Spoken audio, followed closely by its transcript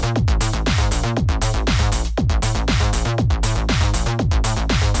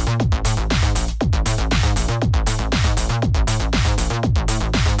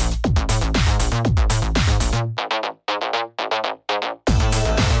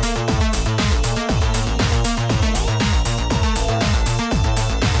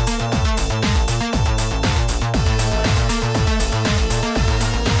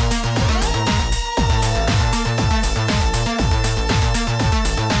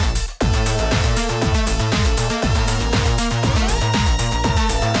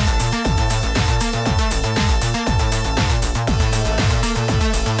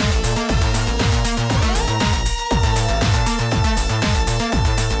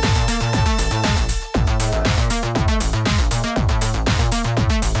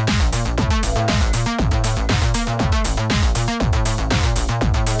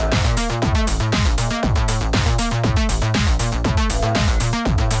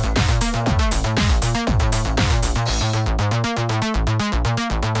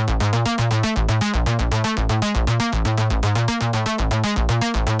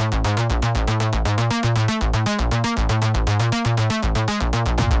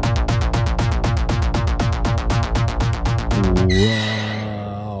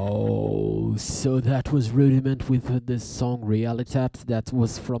So that was Rudiment with the song Realitat. That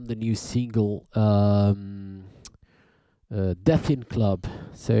was from the new single Death in Club.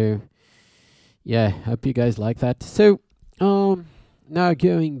 So yeah, hope you guys like that. So now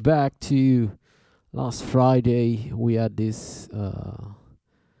going back to last Friday, we had this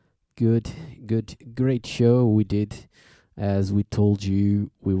great show we did. As we told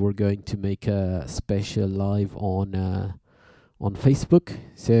you, we were going to make a special live on Facebook.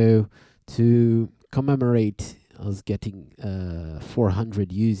 So to commemorate us getting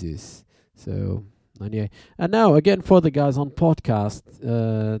 400 users. So and now again for the guys on podcast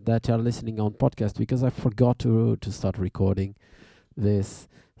that are listening on podcast, because I forgot to start recording this.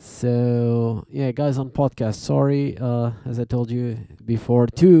 So yeah, guys on podcast, sorry, as I told you before,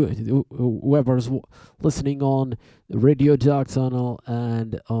 to whoever's listening on Radio Dark Tunnel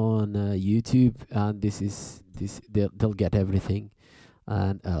and on YouTube, and they'll get everything,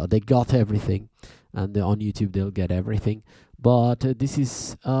 and they got everything, and on YouTube they'll get everything. But this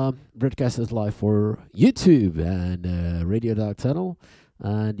is broadcasted live for YouTube and Radio Dark Tunnel,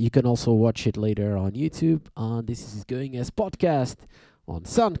 and you can also watch it later on YouTube. And this is going as podcast on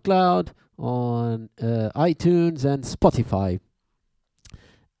SoundCloud, on iTunes and Spotify.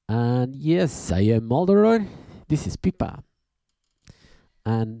 And yes, I am Maldoror. This is Pipa.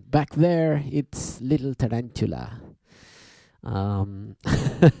 And back there, it's Little Tarantula. And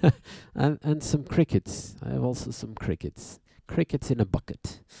some crickets. I have also some crickets. Crickets in a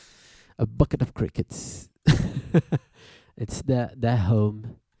bucket. A bucket of crickets. It's their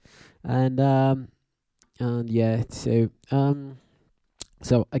home. And yeah,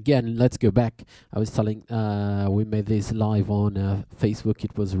 so again, let's go back. I was telling, we made this live on Facebook.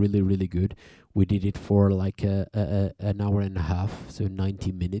 It was really, really good. We did it for like an hour and a half, so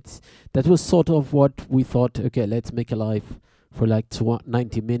 90 minutes. That was sort of what we thought, okay, let's make a live for like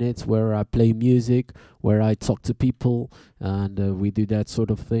 90 minutes where I play music, where I talk to people, and we do that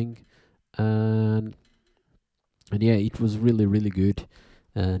sort of thing. And yeah, it was really, really good.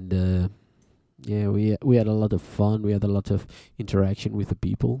 And yeah, we had a lot of fun. We had a lot of interaction with the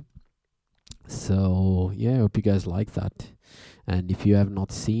people. So yeah, I hope you guys like that. And if you have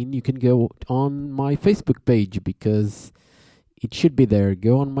not seen, you can go on my Facebook page, because it should be there.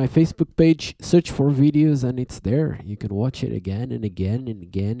 Go on my Facebook page, search for videos, and it's there. You can watch it again and again and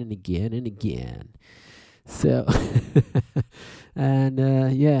again and again and again. So and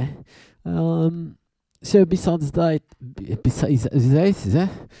yeah. So besides that,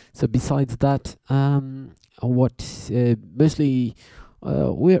 what mostly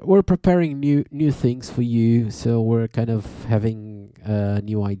we're preparing new things for you. So we're kind of having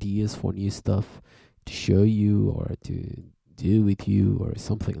new ideas for new stuff to show you or to do with you or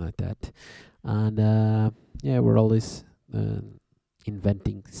something like that. And yeah, we're always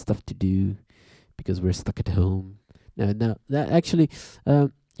inventing stuff to do because we're stuck at home. No, that actually.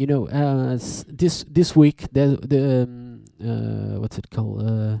 This week the what's it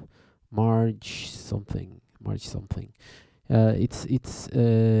called? March something. It's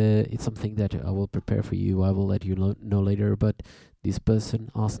something that I will prepare for you. I will let you know later. But this person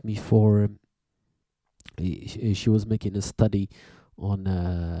asked me for. She was making a study on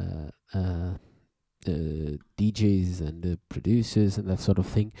DJs and producers and that sort of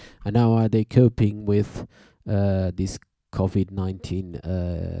thing. And how are they coping with this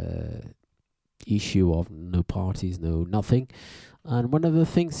COVID-19 issue of no parties, no nothing. And one of the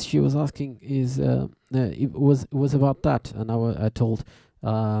things she was asking is it was about that, and I told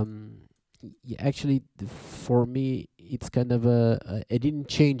actually for me it's kind of I didn't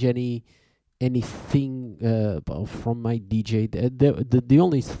change anything from my DJ. The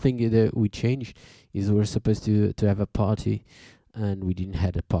only thing that we changed is we're supposed to have a party, and we didn't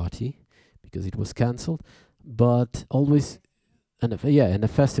have a party because it was cancelled. But always, and a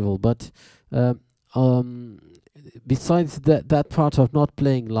festival. But besides that part of not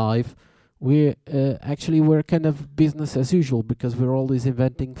playing live, we're kind of business as usual, because we're always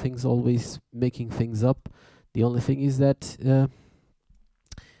inventing things, always making things up. The only thing is that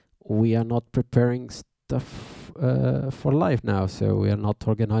we are not preparing stuff for live now, so we are not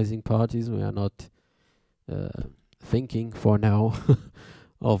organizing parties. We are not thinking for now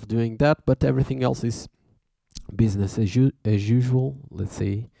of doing that, but everything else is business as usual, let's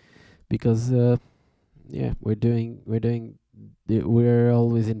say, because we're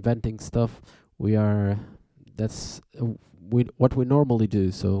always inventing stuff. That's what we normally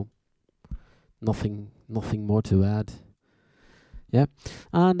do, so nothing more to add. Yeah.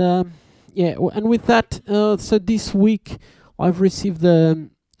 And and with that, so this week I've received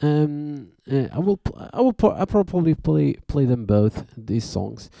I probably play them both, these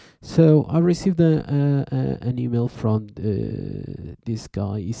songs. So I received an email from this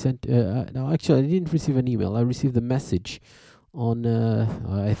guy. He sent no, actually I didn't receive an email. I received a message on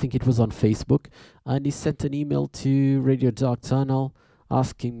I think it was on Facebook, and he sent an email to Radio Dark Tunnel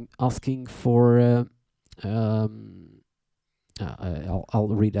asking for I'll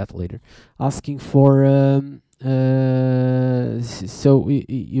read that later. Asking for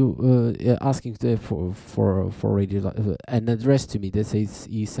asking for Radio an address to me. That says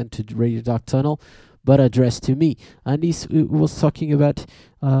he sent to Radio Dark Tunnel, but addressed to me. And he was talking about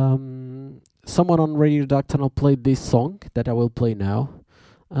someone on Radio Dark Tunnel played this song that I will play now.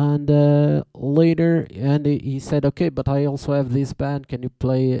 And later, and he said, "Okay, but I also have this band. Can you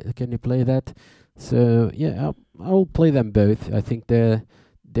play that?" So yeah, I'll play them both. I think they're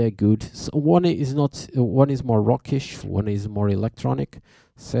good. So one is more rockish, one is more electronic.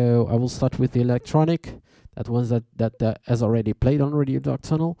 So I will start with the electronic, that ones that has already played on Radio Dark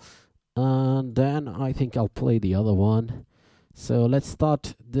Tunnel, and then I think I'll play the other one. So let's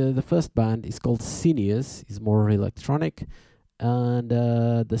start. The first band is called Seniors. It's more electronic, and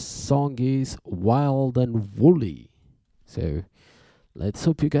the song is Wild and Woolly. So let's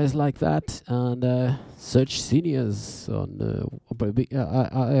hope you guys like that, and search Seniors on.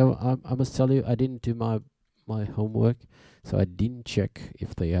 I must tell you, I didn't do my homework, so I didn't check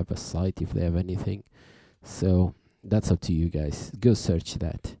if they have a site, if they have anything. So that's up to you guys. Go search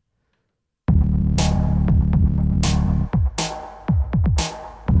that.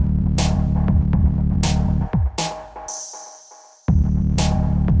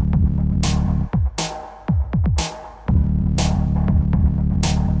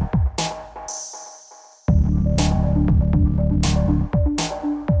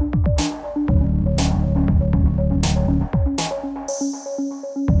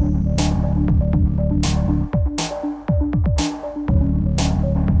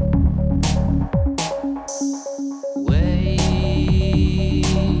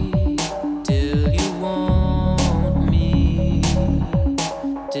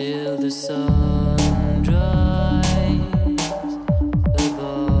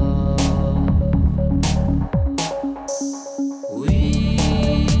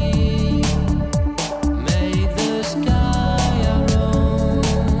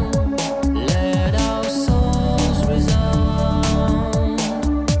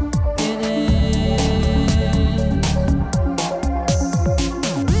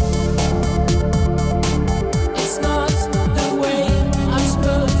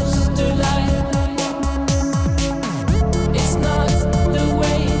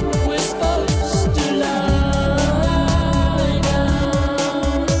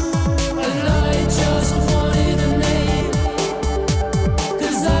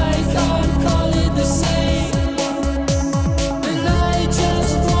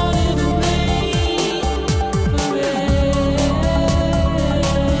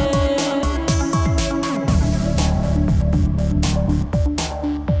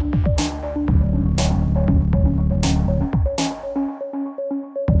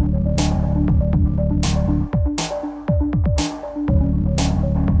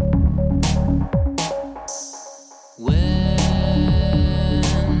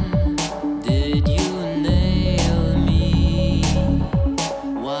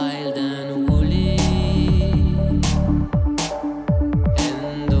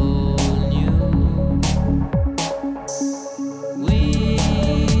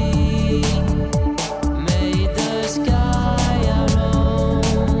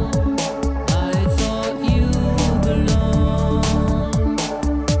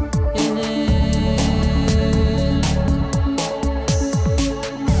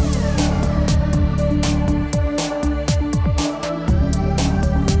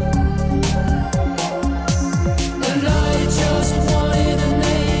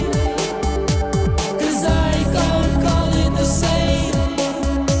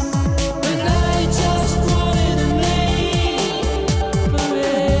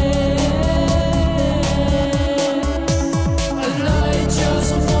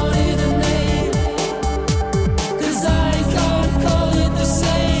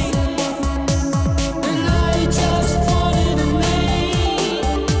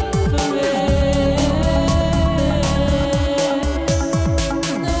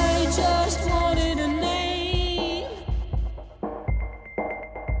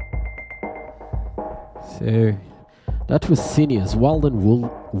 So that was Seniors, Wild and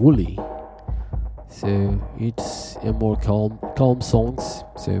Woolly. So it's a more calm songs.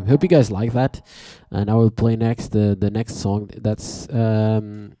 So hope you guys like that. And I will play next the next song. That's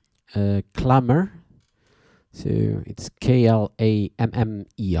Clamor. So it's Klammer,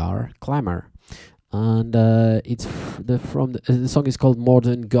 Clamor. And it's the song is called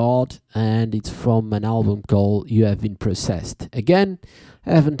Modern God, and it's from an album called You Have Been Processed. Again,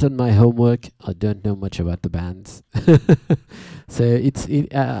 I haven't done my homework. I don't know much about the bands. So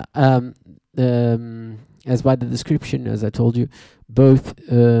as by the description, as I told you, both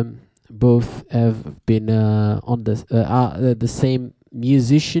have been on the same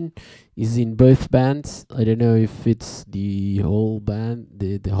musician is in both bands. I don't know if it's the whole band,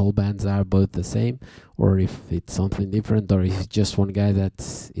 the whole bands are both the same, or if it's something different, or if it's just one guy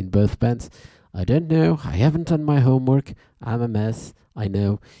that's in both bands. I don't know. I haven't done my homework. I'm a mess. I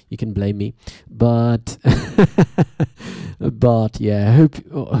know. You can blame me, but but yeah.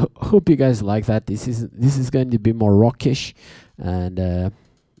 Hope you guys like that. This is going to be more rockish, and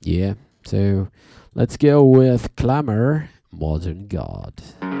yeah. So let's go with Clamor, Modern God.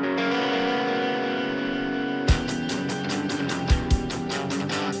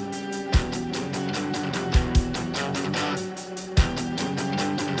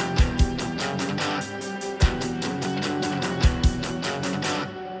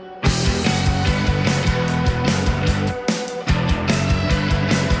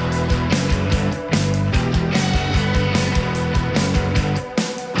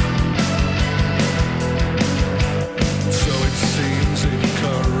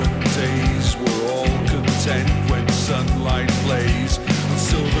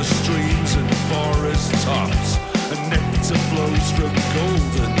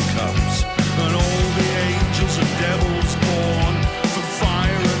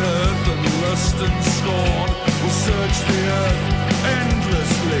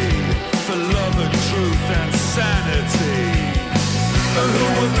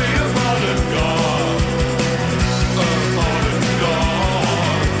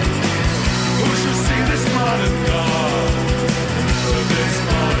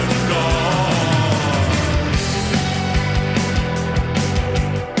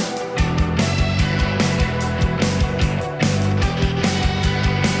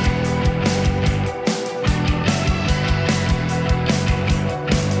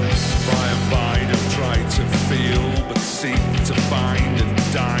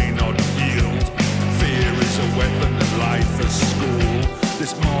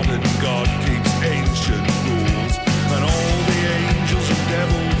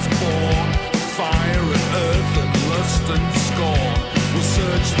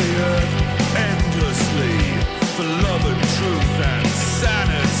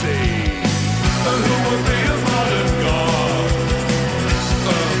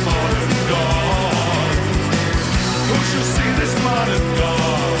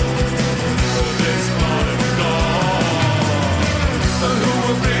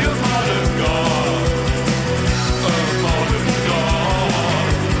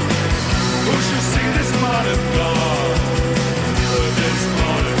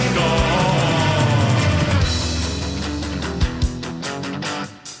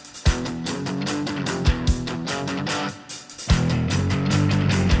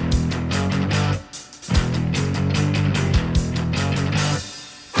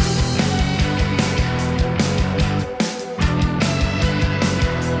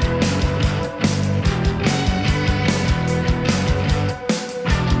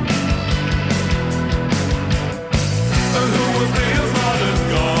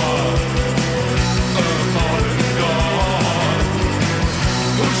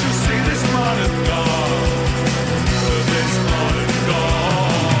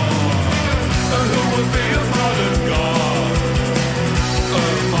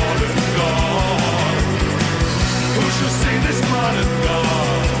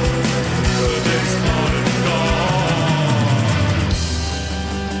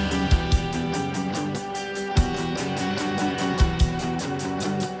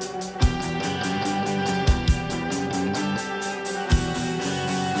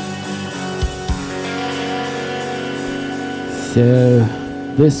 So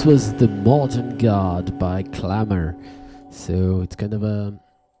this was The Modern God by Clamor. So it's kind of a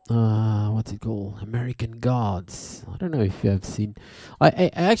what's it called? American Gods. I don't know if you have seen.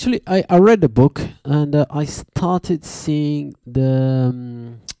 I actually I read the book, and I started seeing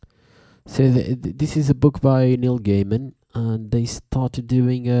the. This is a book by Neil Gaiman, and they started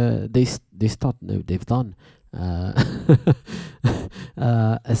doing they've done uh,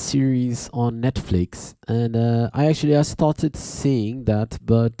 a series on Netflix, and I started seeing that,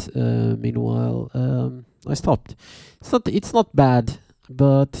 but meanwhile I stopped. It's not bad,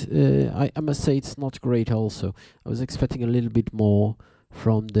 but I must say it's not great. Also, I was expecting a little bit more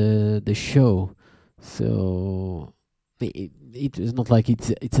from the show, so it is not like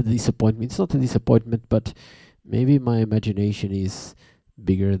it's a disappointment. It's not a disappointment, but maybe my imagination is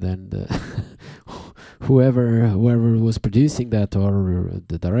bigger than the whoever was producing that, or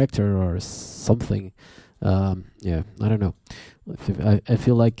the director or something. Yeah, I don't know. I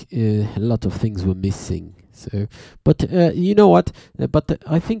feel like a lot of things were missing. So, but you know what? But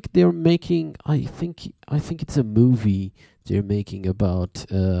I think they're making. I think it's a movie they're making about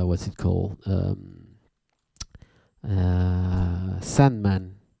what's it called?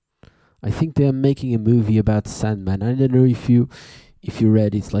 Sandman. I think they're making a movie about Sandman. I don't know if you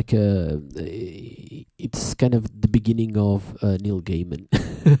read. It's like it's kind of the beginning of Neil Gaiman,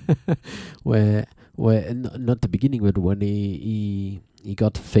 not the beginning, but when he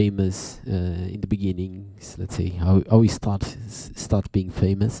got famous in the beginning. Let's say how he start being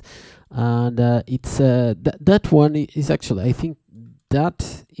famous, and it's that one is actually, I think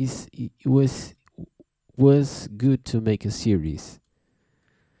that is it was good to make a series,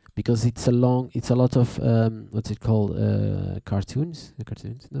 because it's a lot of what's it called, cartoons,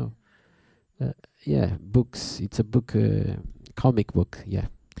 no, yeah, books. It's a book, comic book, yeah.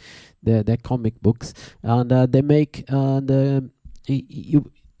 They're comic books, and they make, and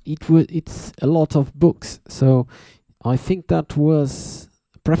it's a lot of books, so I think that was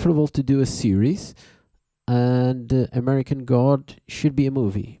preferable to do a series, and American God should be a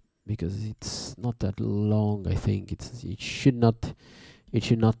movie, because it's not that long. I think it should not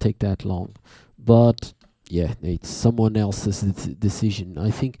take that long, but yeah, it's someone else's decision.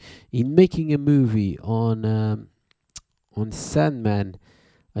 I think in making a movie on Sandman,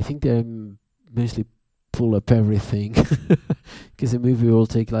 I think they mostly pull up everything, because the movie will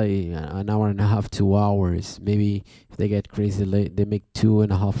take like an hour and a half, 2 hours. Maybe if they get crazy late, they make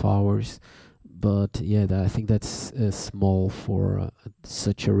 2.5 hours. But yeah, I think that's small for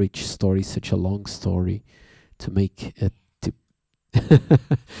such a rich story, such a long story, to make to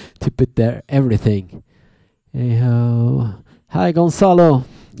to put there everything. Hey ho, hi Gonzalo.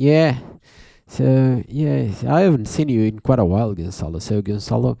 Yeah. So yeah, I haven't seen you in quite a while, Gonzalo. So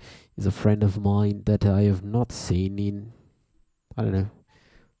Gonzalo is a friend of mine that I have not seen in, I don't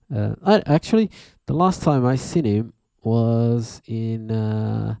know. Actually, the last time I seen him was in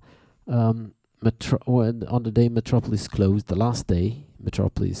on the day Metropolis closed. The last day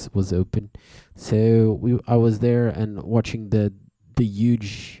Metropolis was open, so I was there and watching the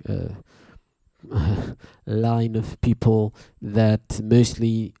huge line of people, that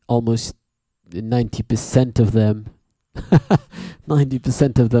mostly almost 90% of them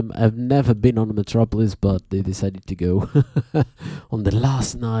 90% of them have never been on Metropolis, but they decided to go on the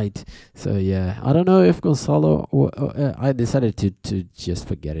last night. So yeah, I don't know if Gonzalo. I decided to just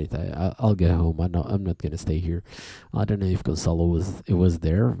forget it. I'll go home. I'm not gonna stay here. I don't know if Gonzalo was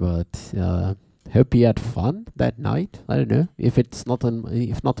there, but hope he had fun that night. I don't know if it's not on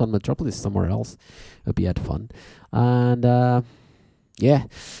if not on Metropolis, somewhere else. Hope he had fun, and yeah.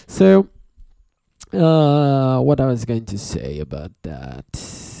 So what I was going to say about that.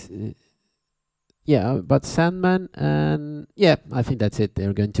 Yeah, about Sandman, and yeah, I think that's it.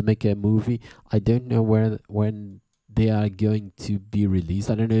 They're going to make a movie. I don't know when they are going to be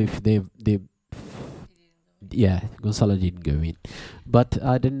released. I don't know if they yeah, Gonzalo didn't go in, but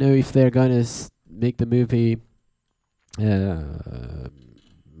I don't know if they're going to make the movie.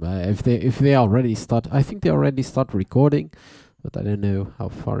 If they already start, I think they already start recording, but I don't know how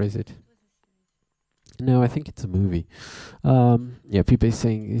far is it. No, I think it's a movie. Yeah, people are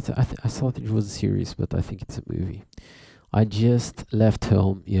saying it's. I thought it was a series, but I think it's a movie. I just left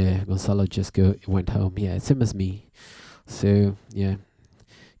home. Yeah, Gonzalo just went home. Yeah, same as me. So yeah,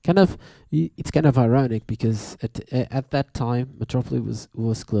 kind of. It's kind of ironic, because at that time Metropolis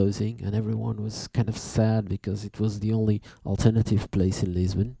was closing, and everyone was kind of sad because it was the only alternative place in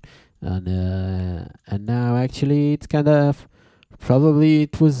Lisbon, and now actually it's kind of. Probably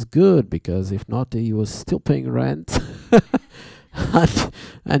it was good, because if not, he was still paying rent,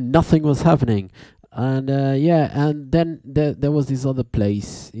 and nothing was happening. And yeah, and then there was this other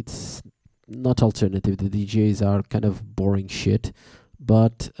place. It's not alternative. The DJs are kind of boring shit,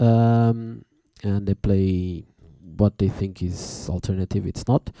 but and they play what they think is alternative. It's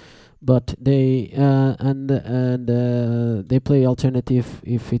not, but they they play alternative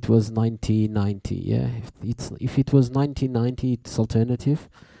if it was 1990. Yeah, if it was 1990, it's alternative.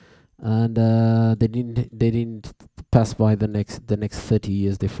 and they didn't pass by the next 30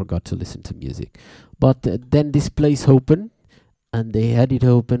 years. They forgot to listen to music, but then this place opened, and they had it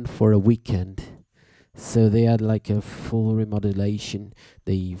open for a weekend. So they had like a full remodelation.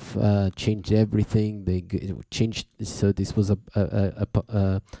 They've changed everything. Changed. So this was a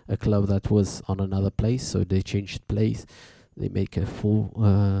club that was on another place. So they changed place. They make a full.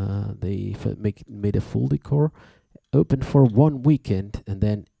 Made a full decor. Open for one weekend, and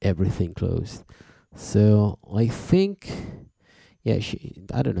then everything closed. So I think, yeah,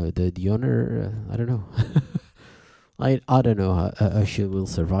 I don't know, the owner. I don't know. I don't know how she will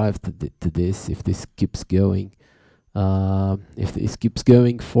survive to this if this keeps going. If this keeps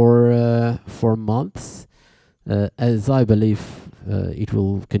going for months, as I believe it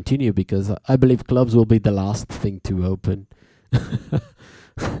will continue, because I believe clubs will be the last thing to open.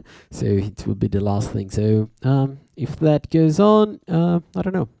 So it will be the last thing. So if that goes on, I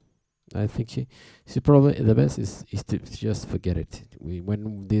don't know. I think she probably, the best is to just forget it.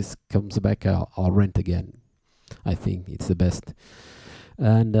 When this comes back, I'll rent again. I think it's the best,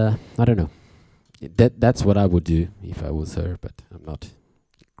 and I don't know. That's what I would do if I was her, but I'm not,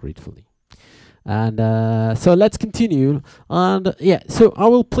 gratefully. And so let's continue. And yeah, so I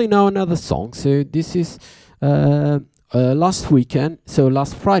will play now another song. So this is last weekend. So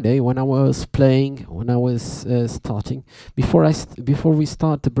last Friday, when I was starting, before we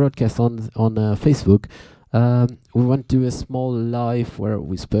start the broadcast on Facebook, we went to a small live where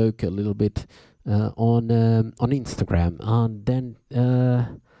we spoke a little bit on Instagram, and then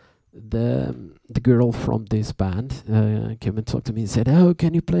the girl from this band came and talked to me and said, "Oh,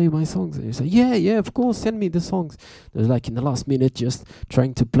 can you play my songs?" And I said, "Yeah, of course, send me the songs." It was like in the last minute, just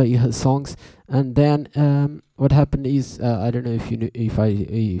trying to play her songs, and then what happened is, I don't know if you knew,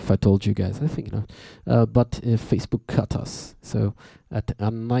 if I told you guys, I think not, but Facebook cut us. So at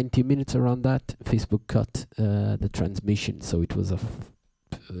 90 minutes around that, Facebook cut the transmission, so it was a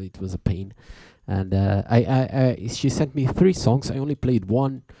pain. And she sent me 3 songs. I only played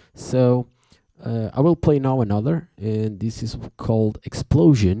one, so I will play now another, and this is called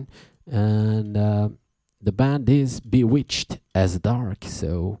Explosion, and the band is Bewitched as Dark.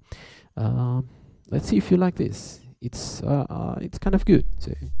 So let's see if you like this. It's kind of good.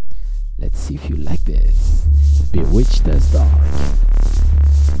 So let's see if you like this. Bewitched as Dark.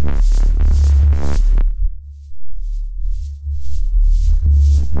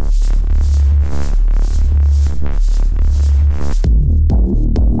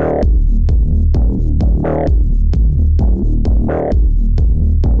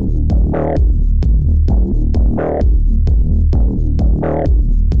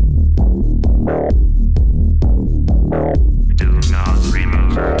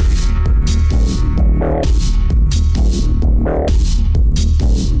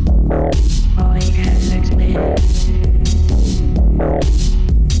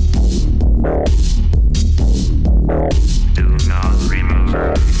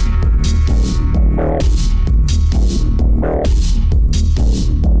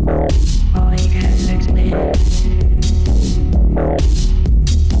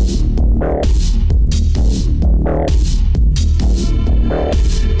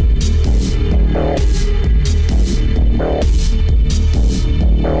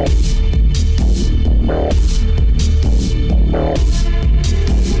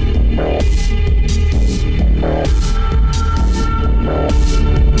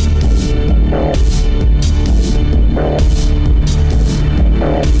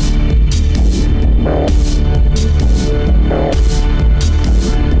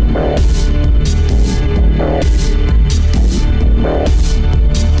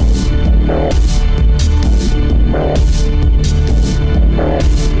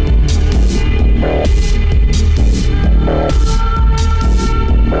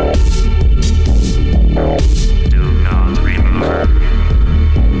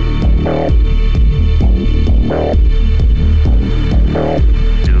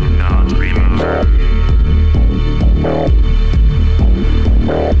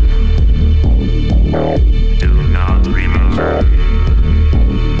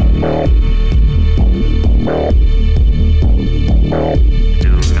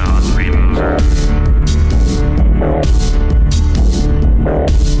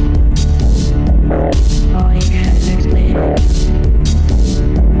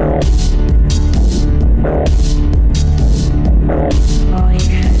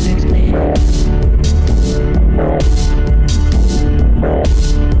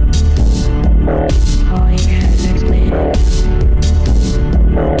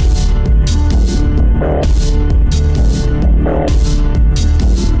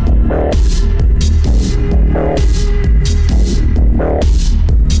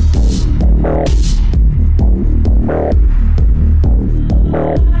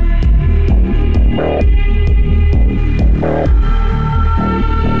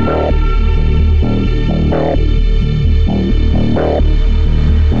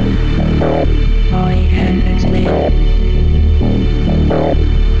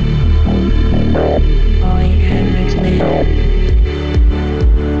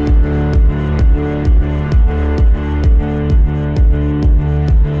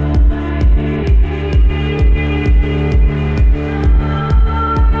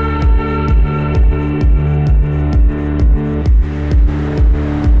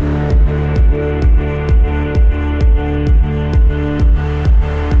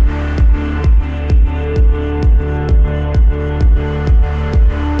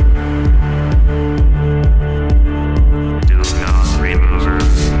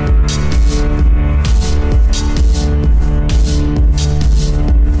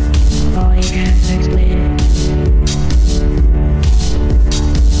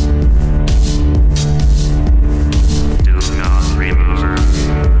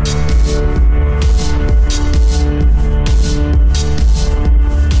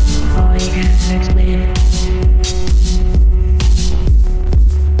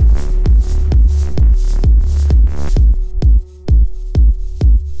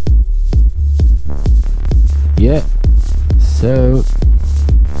 So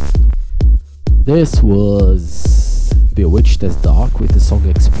this was Bewitched as Dark with the song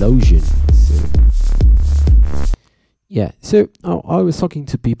Explosion. So yeah, so I was talking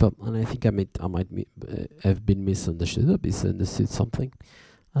to people, and I think I might have been misunderstood or misunderstood something.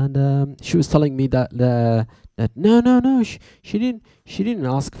 And she was telling me that that no, she didn't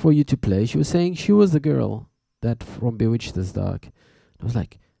ask for you to play. She was saying she was the girl that from Bewitched as Dark. I was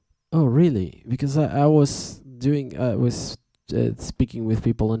like, oh really? Because I was speaking with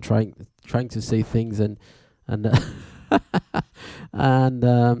people and trying to say things and and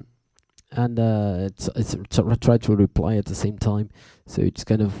try to reply at the same time. So it's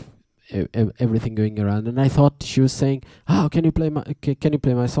kind of everything going around. And I thought she was saying, "Oh, can you play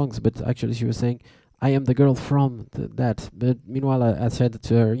my songs?" But actually, she was saying, "I am the girl from that." But meanwhile, I said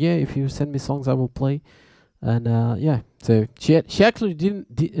to her, "Yeah, if you send me songs, I will play." And yeah, so she actually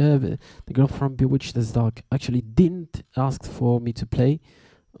didn't. The girl from Bewitched as Dark actually didn't ask for me to play,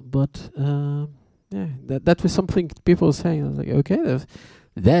 but yeah, that was something people were saying. I was like, okay,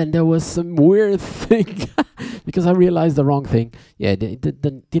 then there was some weird thing because I realized the wrong thing. Yeah, it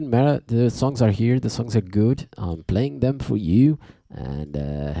didn't matter. The songs are here. The songs are good. I'm playing them for you, and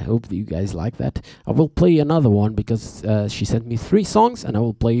hope that you guys like that. I will play another one because she sent me 3 songs, and I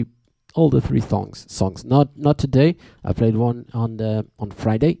will play all the 3 songs. Not today. I played one on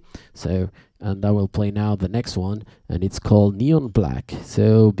Friday. So, and I will play now the next one, and it's called Neon Black.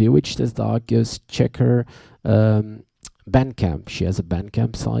 So Bewitched as Dark, just check her Bandcamp. She has a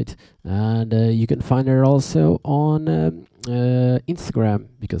Bandcamp site, and you can find her also on Instagram,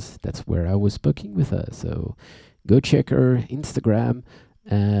 because that's where I was booking with her. So go check her Instagram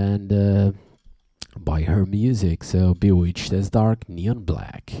and buy her music. So Bewitched as Dark, Neon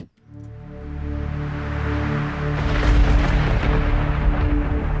Black.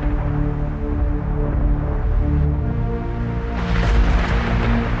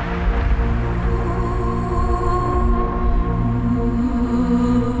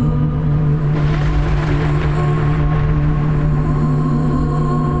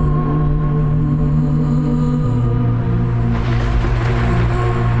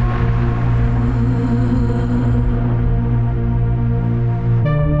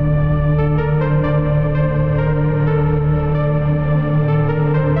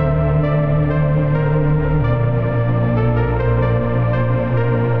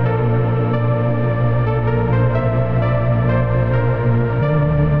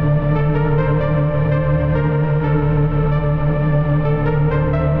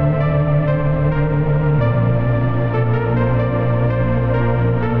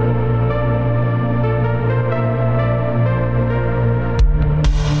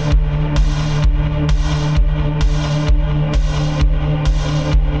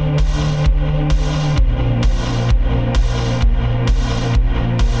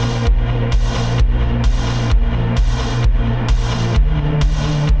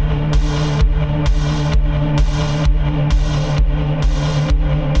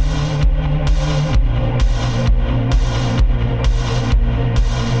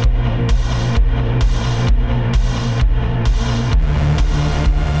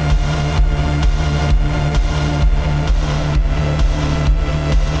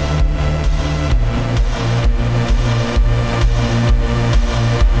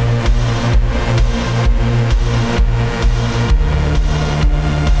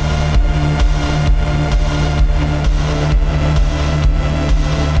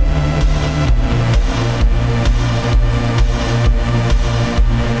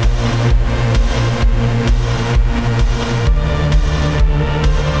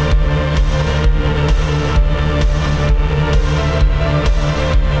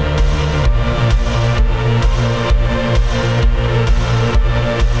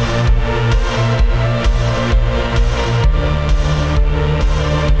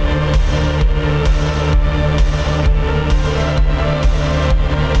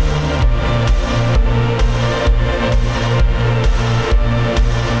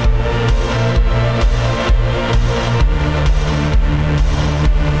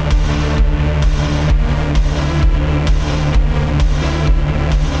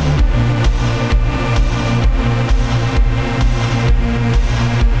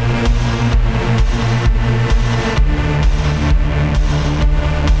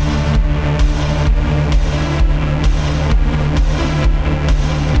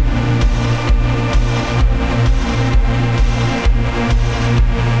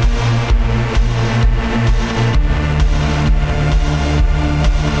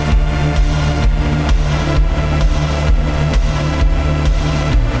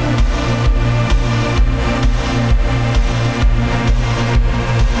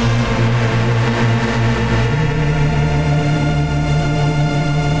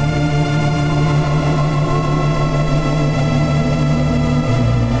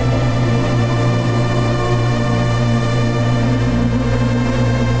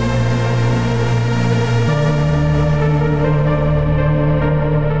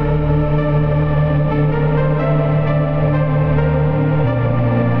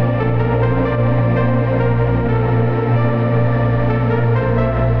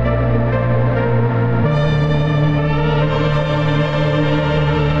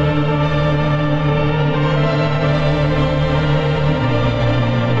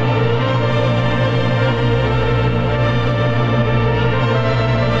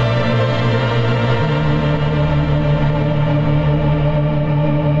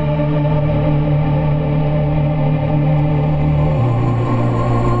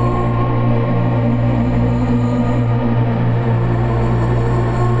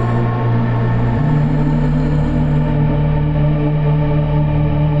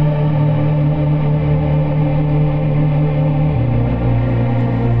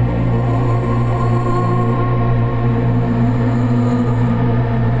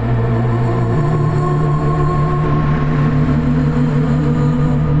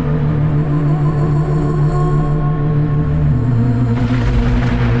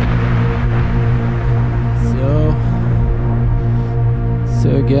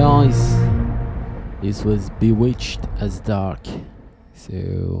 guys, this was Bewitched as Dark.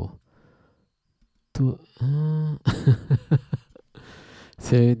 So,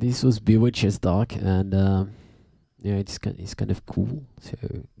 so this was Bewitched as Dark, and yeah, it's kind of cool. So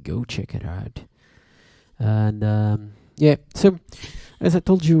go check it out. And yeah, so as I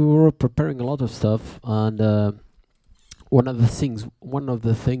told you, we were preparing a lot of stuff, and one of the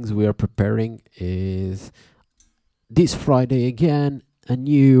things we are preparing is this Friday again a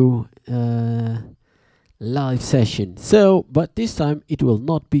new live session. So, but this time it will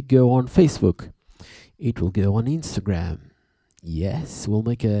not go on Facebook. It will go on Instagram. Yes, we'll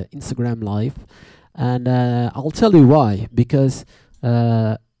make a Instagram live, and I'll tell you why. Because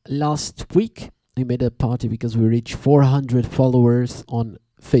last week we made a party because we reached 400 followers on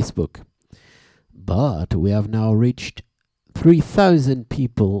Facebook, but we have now reached 3,000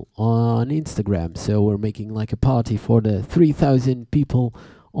 people on Instagram. So we're making like a party for the 3,000 people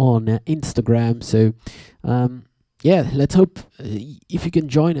on Instagram. So yeah, let's hope if you can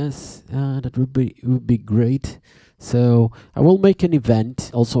join us, that would be great. So I will make an event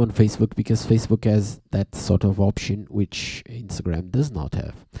also on Facebook, because Facebook has that sort of option which Instagram does not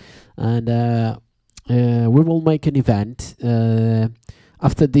have. And we will make an event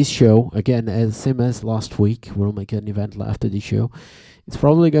after this show, again, same as last week. We'll make an event after this show. It's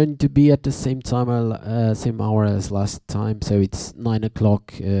probably going to be at the same time, same hour as last time. So it's 9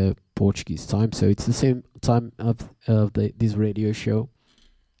 o'clock Portuguese time. So it's the same time of this radio show.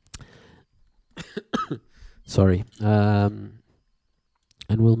 Sorry. And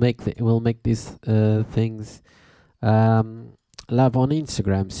we'll make these things live on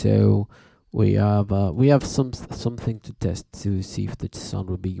Instagram. So we have something to test to see if the sound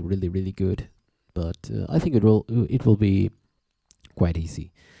will be really, really good. But I think it will be quite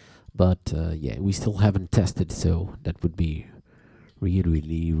easy. But yeah, we still haven't tested, so that would be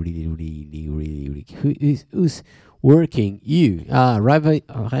really. Who's working? You. Rava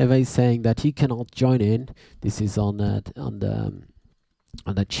is saying that he cannot join in. This is on the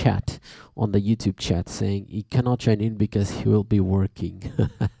chat, on the YouTube chat, saying he cannot join in because he will be working.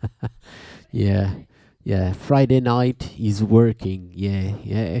 Yeah. Friday night he's working.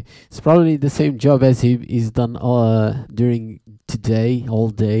 Yeah. It's probably the same job as he's done during today, all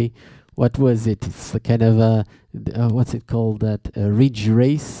day. What was it? It's a kind of a what's it called? That ridge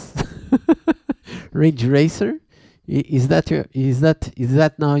race, ridge racer. Is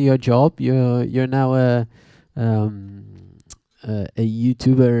that now your job? You're now a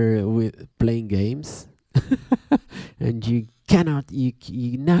YouTuber with playing games, and you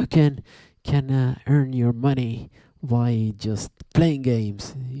now can earn your money by just playing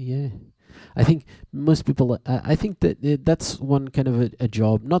games. Yeah. I think most people. I think that that's one kind of a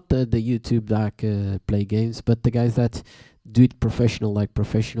job, not the YouTube that play games, but the guys that do it professional, like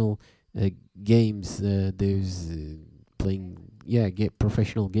professional games. There's playing,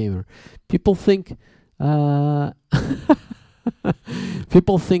 professional gamer. People think,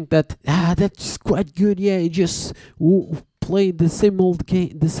 people think that that's quite good. Yeah, you just play the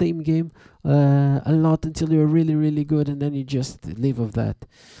same game a lot until you're really, really good, and then you just live of that.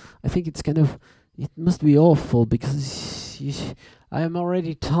 I think it must be awful, because I am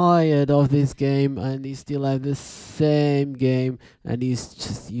already tired of this game, and you still have the same game, and you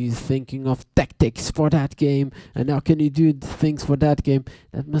thinking of tactics for that game, and how can you do things for that game?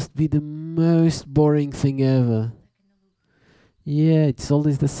 That must be the most boring thing ever. Yeah, it's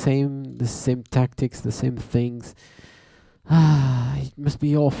always the same tactics, the same things. It must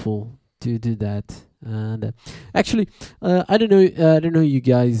be awful to do that. And actually, I don't know you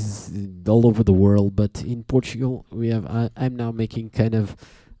guys all over the world, but in Portugal we have. I'm now making kind of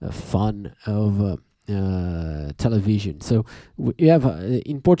fun of television. So we have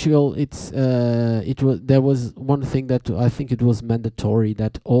in Portugal. There was one thing that I think it was mandatory,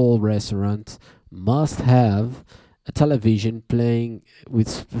 that all restaurants must have a television playing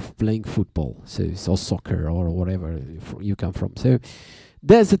football, so soccer or whatever you come from. So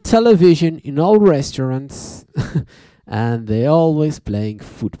there's a television in all restaurants, and they're always playing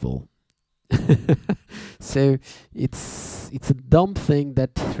football. So it's a dumb thing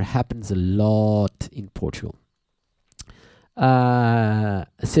that happens a lot in Portugal. So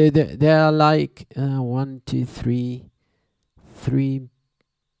there are like 1, 2, 3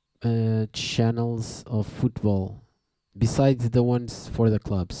 channels of football, besides the ones for the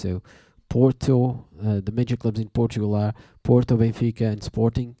clubs. So Porto, the major clubs in Portugal are Porto, Benfica, and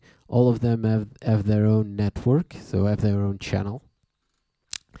Sporting. All of them have their own network, so have their own channel.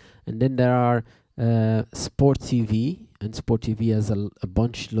 And then there are Sport TV, and Sport TV has a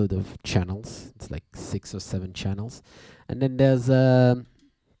bunch load of channels. It's like 6 or 7 channels. And then there's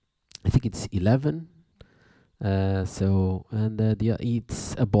I think it's 11. So and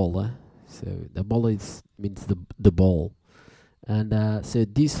it's a bola. So the bola is means the ball, and so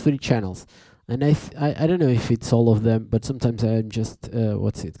these three channels, and I don't know if it's all of them, but sometimes I'm just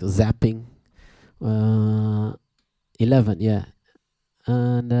what's it zapping, 11, yeah,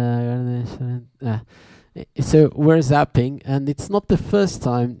 and so we're zapping, and it's not the first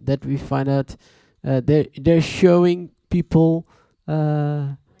time that we find out they're showing people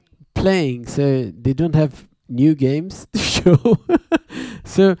playing, so they don't have new games to show.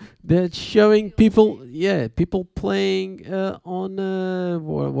 So they're showing people, yeah, people playing on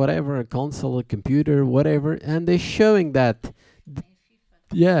whatever, a console, a computer, whatever, and they're showing that.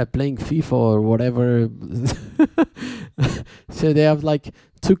 Yeah, playing FIFA or whatever. So they have like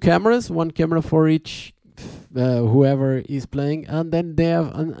two cameras, one camera for each whoever is playing, and then they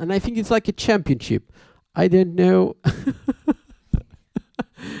have, and I think it's like a championship. I don't know.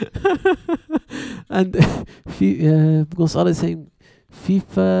 And Gonçalo is saying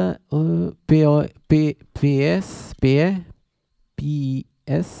FIFA PES.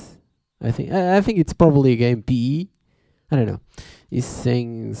 I think it's probably a game PE. I don't know. He's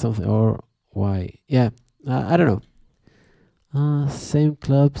saying something or why? Yeah, I don't know. Same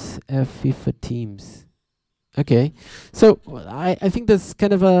clubs have FIFA teams. Okay, so I think that's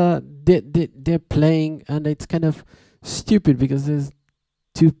kind of they're playing, and it's kind of stupid because there's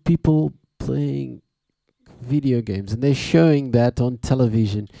two people playing video games and they're showing that on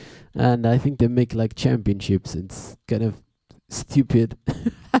television, and I think they make like championships. It's kind of stupid.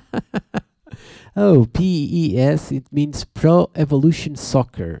 Oh, PES, it means Pro Evolution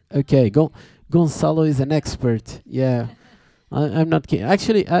Soccer. Okay, Gonçalo is an expert. Yeah, I'm not kidding.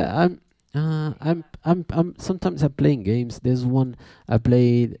 Actually, I'm sometimes I'm playing games. There's one I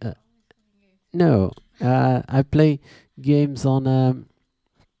played. No, I play games on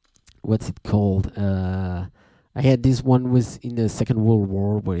what's it called? I had this one was in the Second World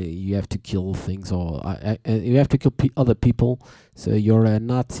War where you have to kill things, or you have to kill other people. So you're a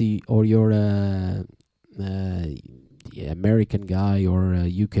Nazi or you're a American guy or a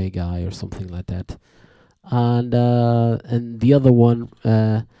UK guy or something like that. And the other one,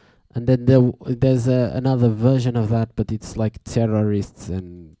 and then there's another version of that, but it's like terrorists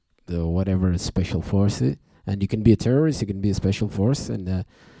and whatever special forces. And you can be a terrorist, you can be a special force, and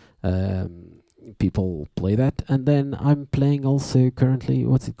people play that. And then I'm playing also currently,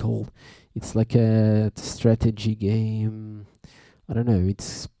 what's it called? It's like a strategy game. I don't know.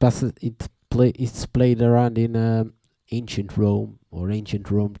 It's played around in ancient Rome or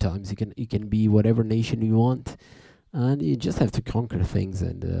ancient Rome times. You can be whatever nation you want, and you just have to conquer things.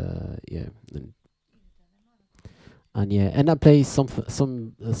 And yeah, and yeah, and I play some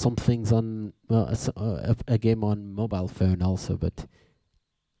things on a game on mobile phone also, but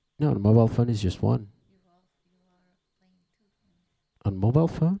no, the mobile phone is just one. On mobile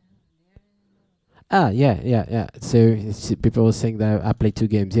phone? Ah, yeah. So people were saying that I play two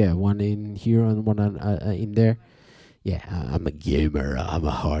games. Yeah, one in here and one in there. Yeah, I'm a gamer. I'm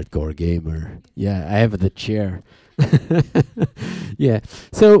a hardcore gamer. Yeah, I have the chair. Yeah.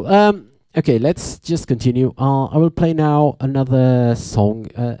 So okay, let's just continue. I will play now another song.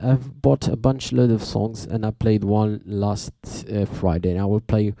 I've bought a load of songs, and I played one last Friday. And I will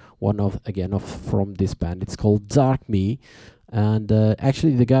play one from this band. It's called Dark Me, and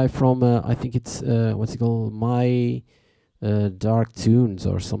actually the guy from I think it's what's it called, My Dark Tunes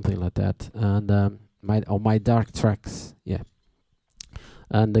or something like that, and My Dark Tracks. Yeah.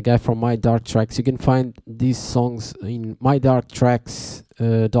 And the guy from My Dark Tracks, you can find these songs in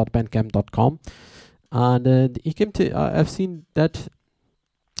mydarktracks.bandcamp.com. And he came to, I've seen that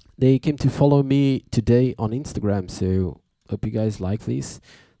they came to follow me today on Instagram. So hope you guys like this.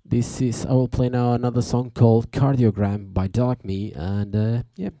 I will play now another song called Cardiogram by Dark Me. And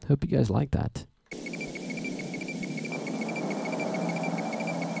yeah, hope you guys like that.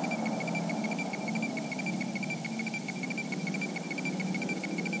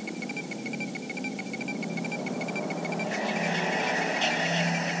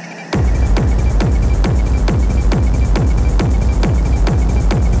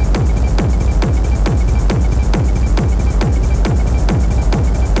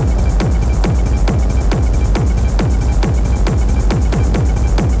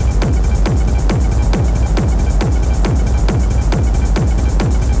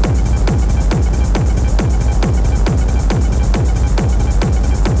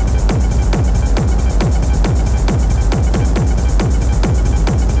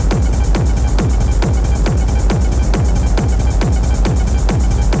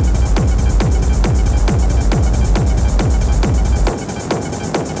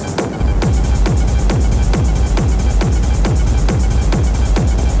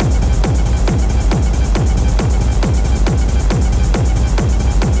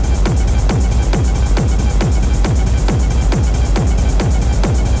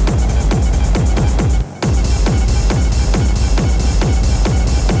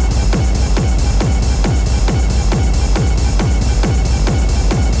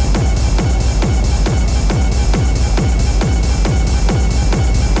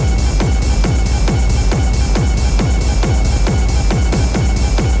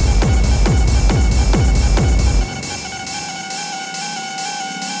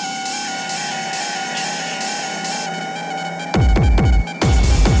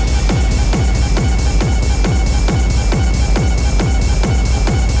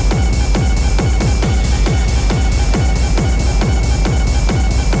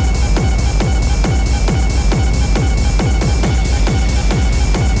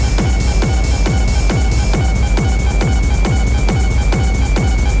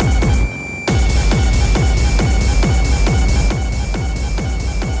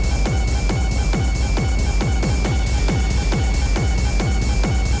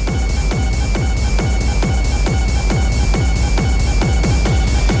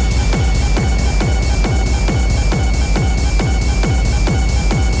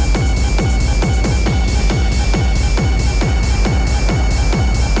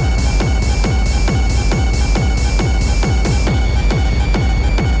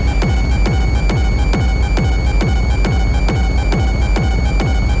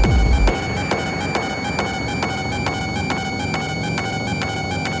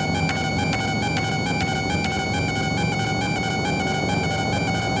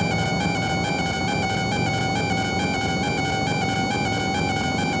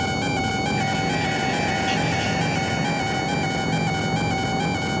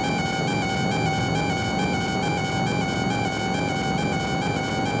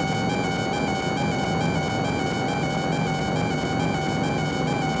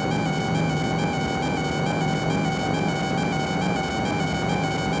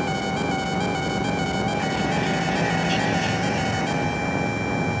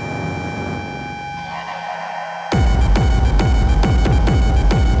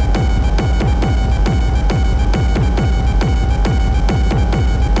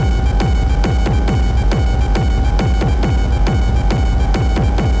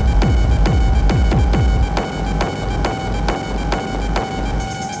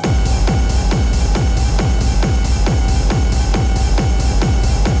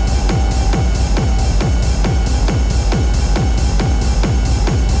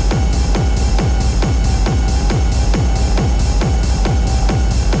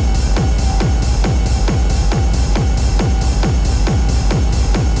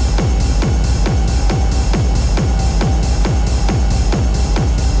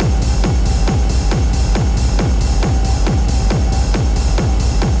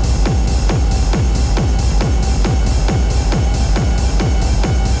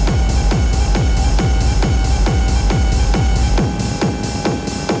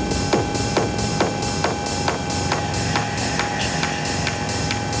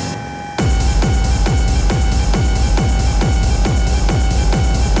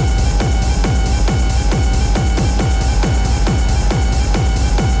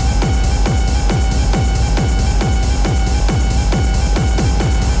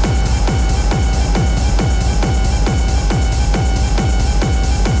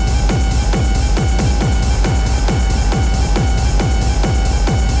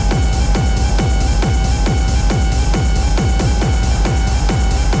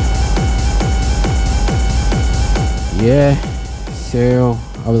 Yeah, so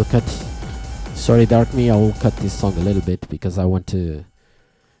I will cut. Sorry, Dark Me. I will cut this song a little bit because I want to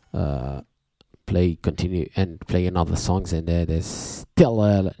uh, continue and play another songs, and there's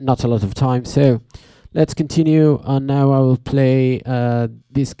still not a lot of time. So let's continue. And now I will play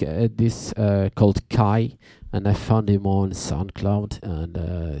this called Kai, and I found him on SoundCloud,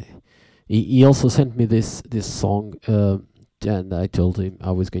 and he also sent me this song. And I told him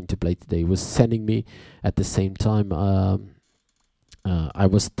I was going to play today. He was sending me at the same time. I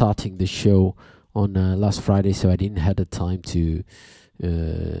was starting the show on last Friday, so I didn't have the time to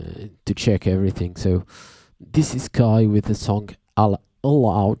check everything. So this is Kai with the song All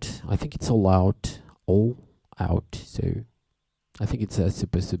Out. I think it's All Out. So I think it's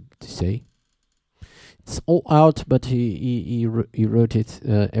supposed to say. It's all out, but he wrote it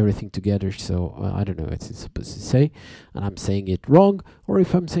everything together, so I don't know what it's supposed to say, and I'm saying it wrong, or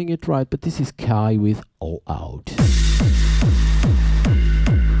if I'm saying it right, but this is Kai with All Out.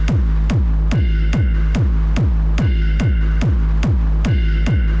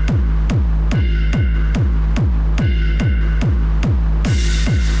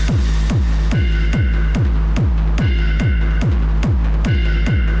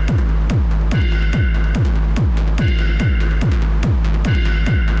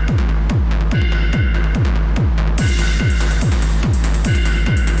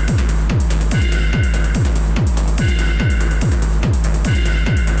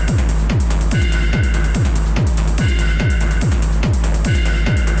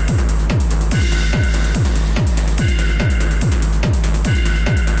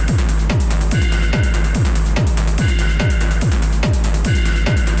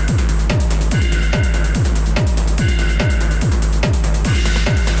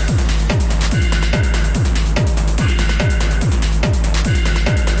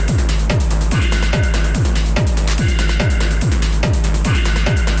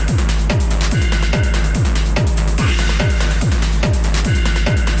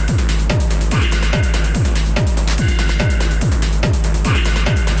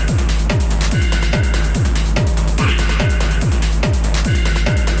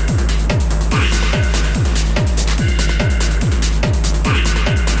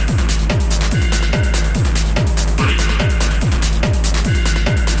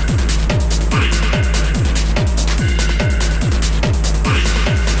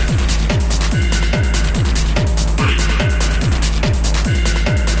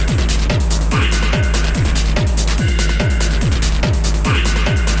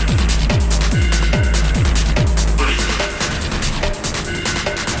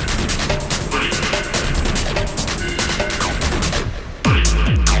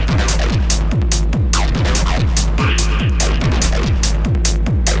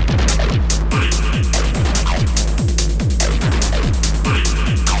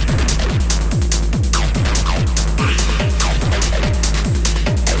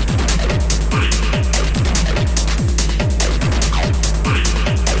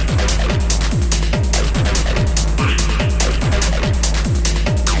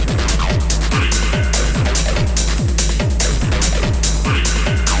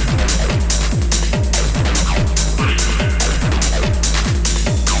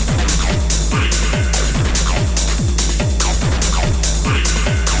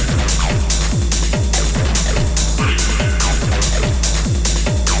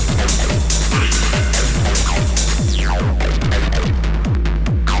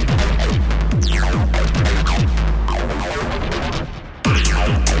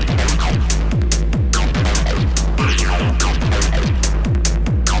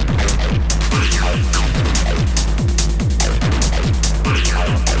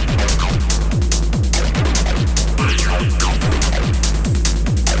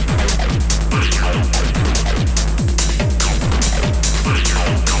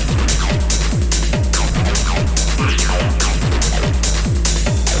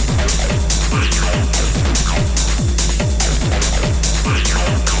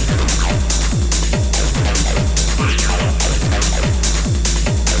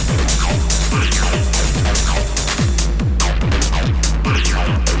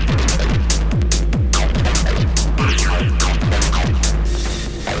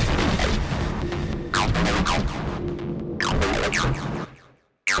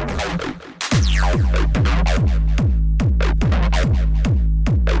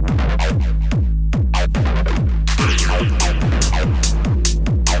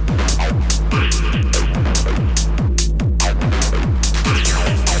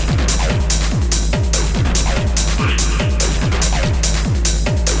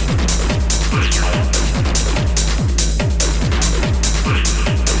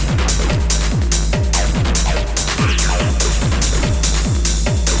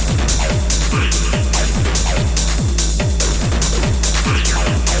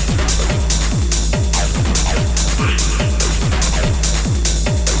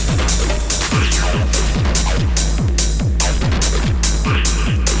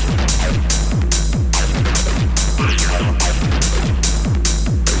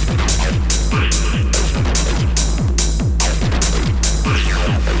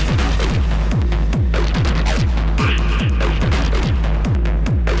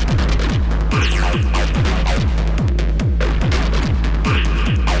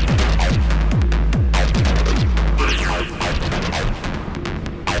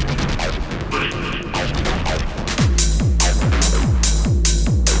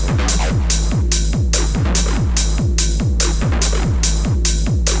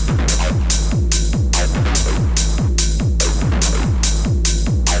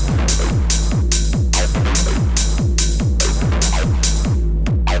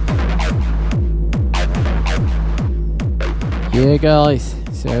 Yeah, guys,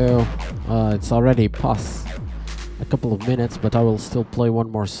 so it's already past a couple of minutes, but I will still play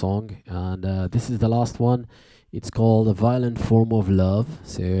one more song, and this is the last one. It's called A Violent Form of Love.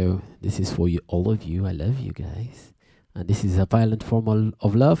 So this is for you, all of you. I love you guys. And this is A Violent Form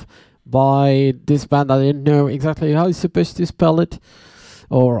of Love by this band. I didn't know exactly how it's supposed to spell it,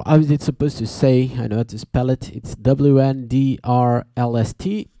 or how is it supposed to say. I know how to spell it. It's WNDRLST.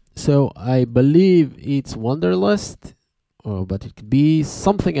 So I believe it's Wanderlust, but it could be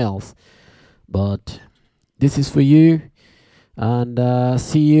something else. But this is for you. And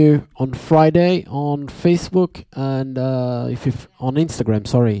see you on Friday on Facebook, and if you on Instagram.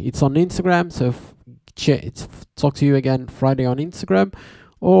 Sorry, it's on Instagram. So talk to you again Friday on Instagram,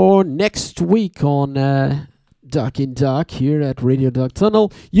 or next week on Dark in Dark here at Radio Dark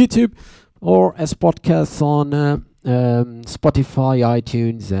Tunnel, YouTube, or as podcasts on Spotify,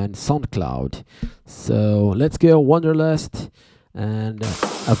 iTunes, and SoundCloud. So let's go, Wanderlust, and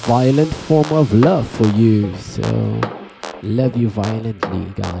A Violent Form of Love for you. So love you violently,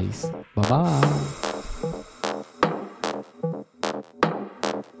 guys. Bye bye.